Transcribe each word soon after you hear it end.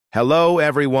Hello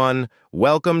everyone,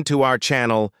 welcome to our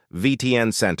channel,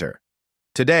 VTN Center.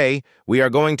 Today, we are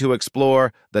going to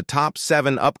explore the top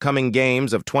 7 upcoming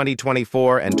games of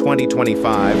 2024 and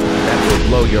 2025 that will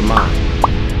blow your mind.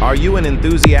 Are you an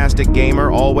enthusiastic gamer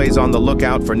always on the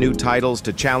lookout for new titles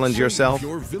to challenge yourself?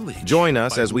 Join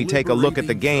us as we take a look at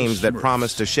the games that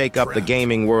promise to shake up the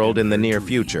gaming world in the near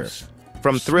future.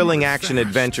 From thrilling action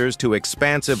adventures to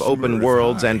expansive open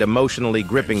worlds and emotionally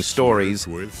gripping stories,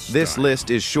 this list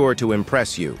is sure to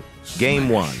impress you. Game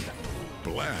 1.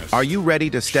 Are you ready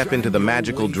to step into the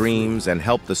magical dreams and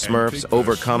help the Smurfs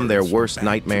overcome their worst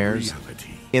nightmares?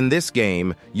 In this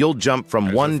game, you'll jump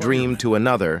from one dream to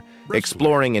another,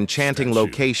 exploring enchanting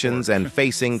locations and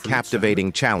facing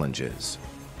captivating challenges.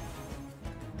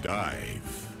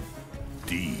 Dive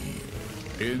deep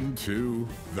into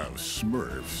the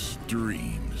Smurfs'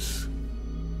 dreams.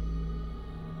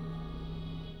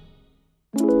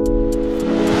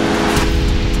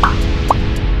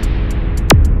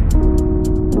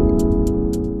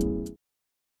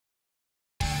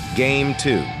 Game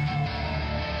 2.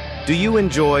 Do you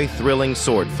enjoy thrilling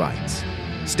sword fights?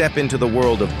 Step into the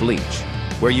world of Bleach,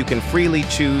 where you can freely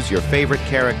choose your favorite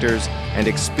characters and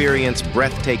experience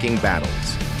breathtaking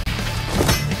battles.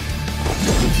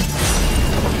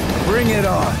 Bring it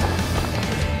on!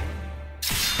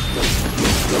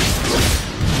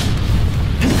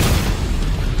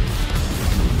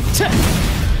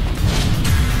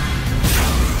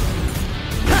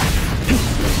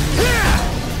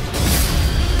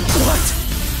 What?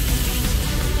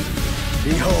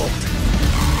 Behold,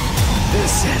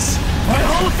 this is my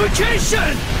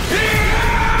holification!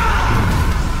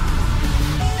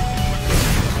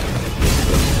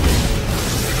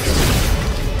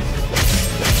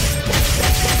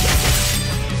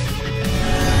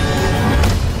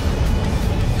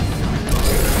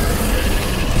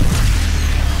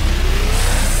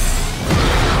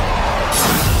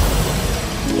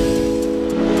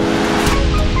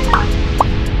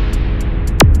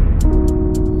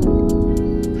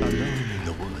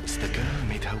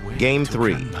 Game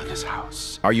 3.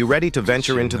 Are you ready to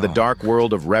venture into the dark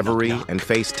world of reverie and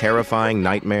face terrifying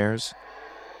nightmares?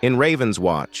 In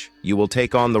Ravenswatch, you will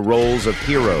take on the roles of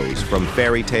heroes from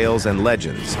fairy tales and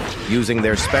legends, using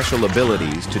their special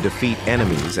abilities to defeat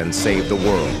enemies and save the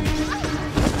world.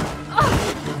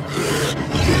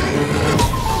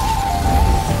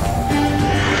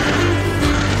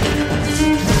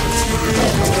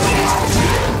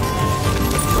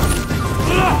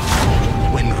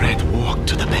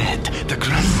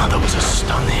 Mother was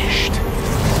astonished.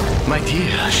 "My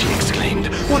dear," she exclaimed,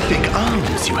 "what big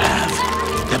arms you have!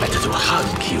 They're better to hug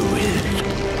you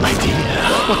with. My dear,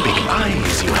 what big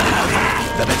eyes you have!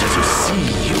 They're better to see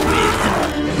you with.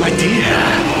 My dear,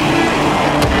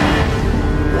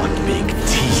 what big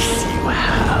teeth you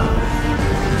have!"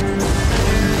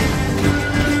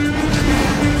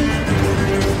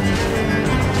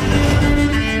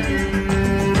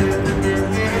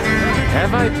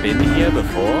 Have I been here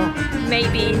before?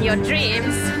 Maybe in your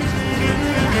dreams.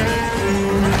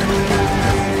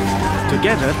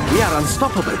 Together, we are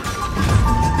unstoppable.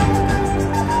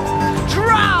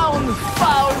 Drown,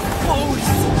 foul fools!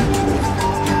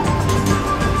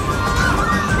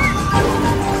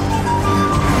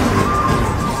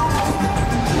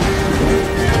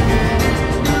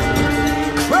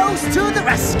 Crows to the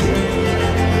rescue!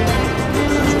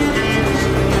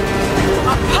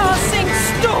 A passing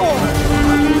storm!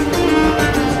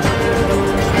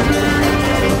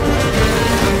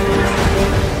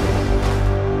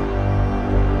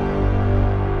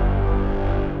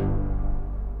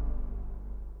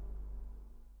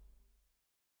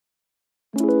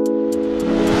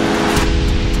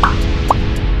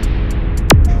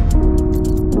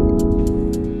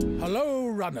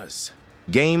 Runners.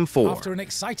 Game 4. After an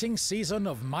exciting season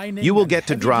of mining, you will get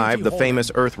to drive the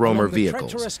famous Earth Roamer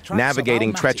vehicles,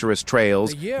 navigating treacherous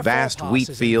trails, vast wheat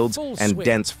fields, and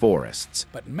dense forests.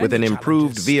 With an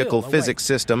improved vehicle physics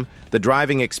system, the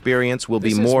driving experience will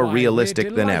be more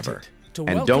realistic than ever.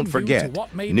 And don't forget,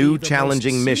 new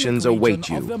challenging missions await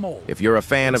you. If you're a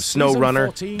fan of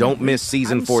SnowRunner, don't miss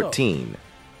Season 14.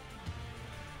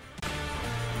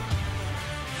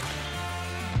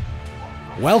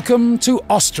 Welcome to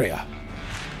Austria,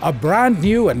 a brand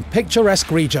new and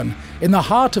picturesque region in the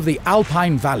heart of the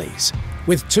Alpine valleys,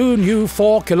 with 2 new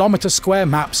 4-kilometer square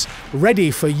maps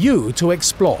ready for you to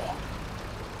explore.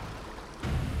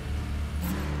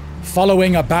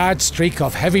 Following a bad streak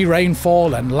of heavy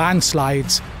rainfall and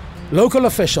landslides, local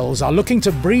officials are looking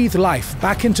to breathe life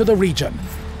back into the region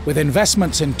with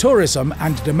investments in tourism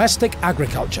and domestic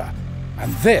agriculture.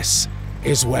 And this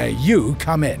is where you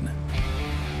come in.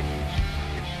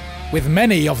 With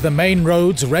many of the main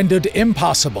roads rendered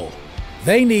impassable,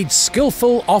 they need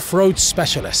skillful off-road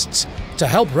specialists to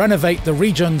help renovate the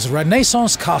region's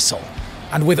Renaissance castle,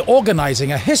 and with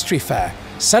organizing a history fair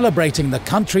celebrating the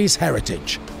country's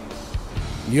heritage.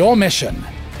 Your mission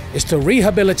is to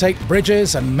rehabilitate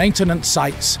bridges and maintenance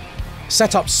sites,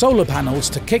 set up solar panels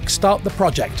to kickstart the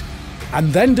project,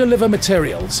 and then deliver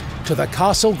materials to the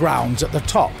castle grounds at the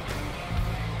top.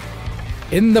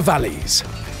 In the valleys,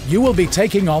 you will be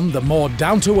taking on the more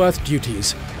down-to-earth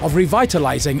duties of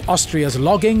revitalizing Austria's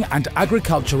logging and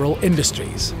agricultural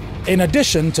industries. In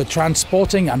addition to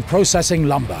transporting and processing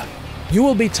lumber, you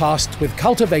will be tasked with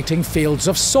cultivating fields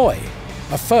of soy,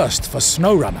 a first for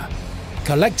SnowRunner,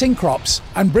 collecting crops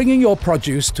and bringing your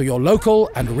produce to your local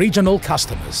and regional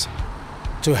customers.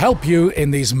 To help you in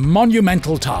these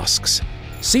monumental tasks,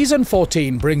 Season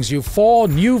 14 brings you 4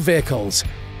 new vehicles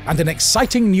and an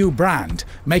exciting new brand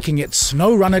making its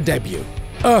SnowRunner debut,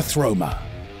 Earthroamer.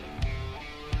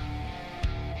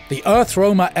 The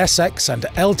Earthroamer SX and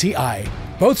LTI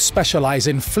both specialize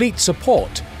in fleet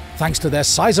support thanks to their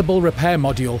sizable repair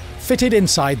module fitted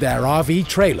inside their RV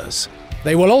trailers.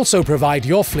 They will also provide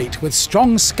your fleet with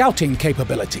strong scouting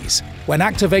capabilities when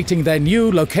activating their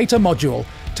new locator module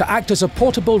to act as a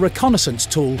portable reconnaissance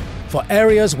tool for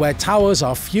areas where towers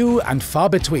are few and far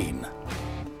between.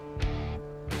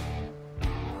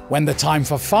 When the time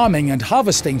for farming and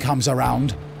harvesting comes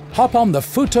around, hop on the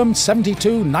Futum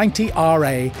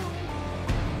 7290RA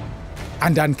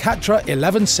and Ancatra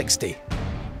 1160.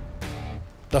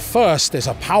 The first is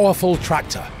a powerful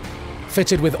tractor,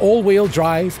 fitted with all-wheel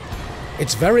drive,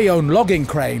 its very own logging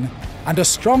crane, and a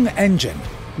strong engine,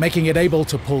 making it able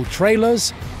to pull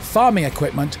trailers, farming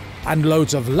equipment, and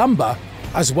loads of lumber,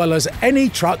 as well as any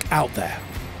truck out there.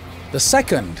 The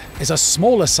second is a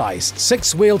smaller-sized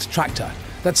 6-wheeled tractor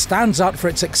that stands out for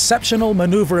its exceptional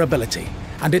maneuverability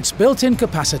and its built-in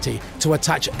capacity to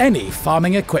attach any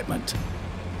farming equipment.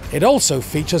 It also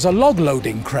features a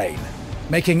log-loading crane,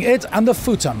 making it and the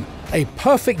Futum a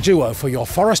perfect duo for your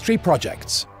forestry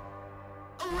projects.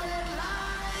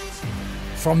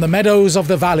 From the meadows of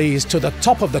the valleys to the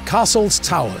top of the castle's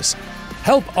towers,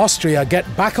 help Austria get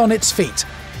back on its feet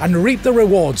and reap the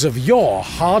rewards of your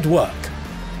hard work.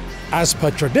 As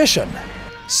per tradition,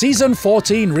 Season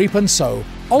 14 Reap and Sow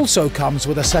also comes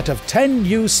with a set of 10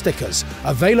 new stickers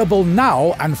available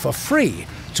now and for free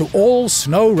to all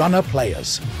SnowRunner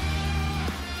players.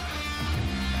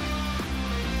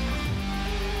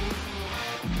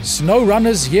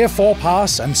 SnowRunner's Year 4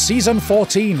 Pass and Season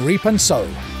 14 Reap and Sow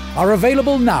are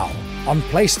available now on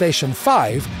PlayStation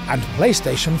 5 and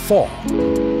PlayStation 4.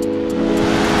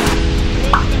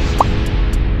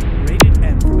 Rated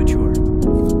M for mature.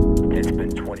 It's been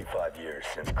 25 years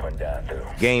since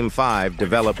CONTINUUM. Game 5,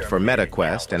 developed for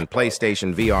MetaQuest and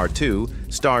PlayStation VR 2,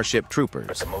 Starship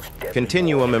Troopers.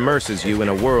 CONTINUUM immerses you in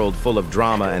a world full of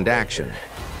drama and action.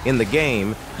 In the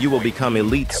game, you will become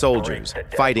elite soldiers,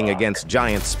 fighting against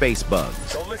giant space bugs.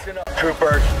 So listen up,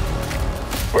 troopers.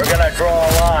 We're gonna draw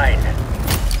a line.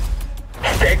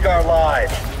 Stake our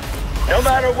lives, no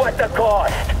matter what the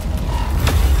cost.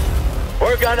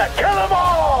 We're gonna kill them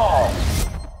all!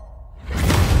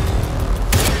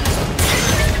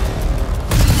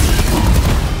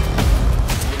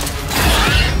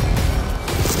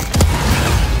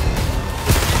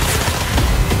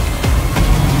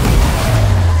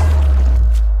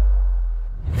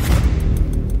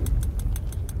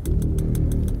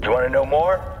 You wanna know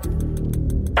more?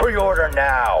 Pre-order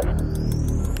now.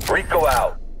 Rico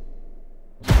out.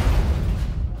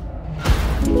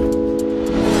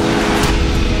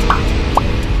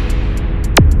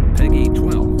 Peggy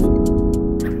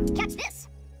 12. Catch this!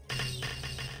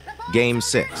 Game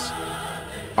 6.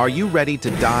 Are you ready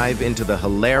to dive into the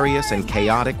hilarious and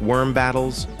chaotic worm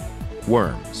battles?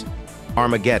 Worms.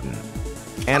 Armageddon.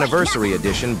 Anniversary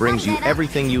Edition brings you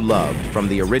everything you loved from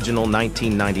the original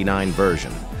 1999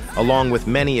 version, along with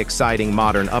many exciting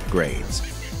modern upgrades.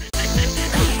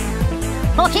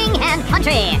 For king and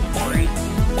country!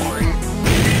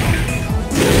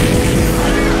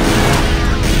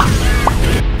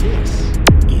 This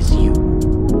is you,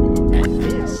 and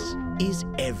this is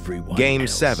everyone Game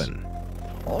else. 7.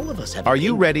 All of us have Are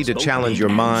you ready opinions, to both challenge big your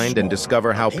and mind and small.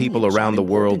 discover how people Opinions around on the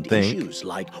world important think? issues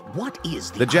like what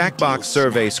is The ideal Jackbox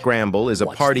Survey snack? Scramble is a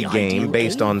What's party the game ideal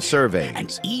based on age? surveys,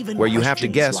 And even where you have to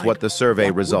questions guess like, what the survey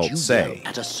what would results you say. yell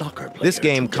at a soccer player This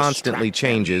game to constantly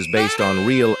distract them? changes based on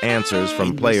real answers from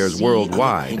In the players sea of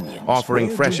worldwide, opinions, offering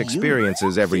where fresh do you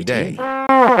experiences every fit day. in?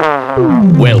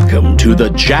 Welcome to the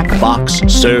Jackbox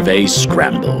Survey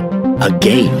Scramble, a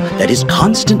game that is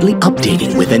constantly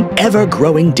updating with an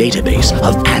ever-growing database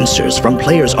of answers from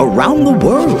players around the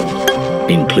world.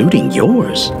 including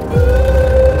yours.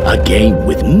 A game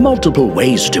with multiple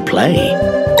ways to play.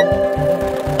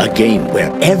 A game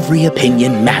where every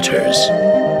opinion matters,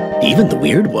 even the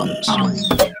weird ones.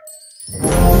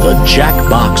 The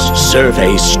Jackbox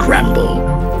Survey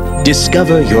Scramble.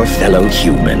 Discover your fellow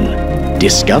human.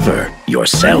 Discover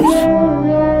yourself.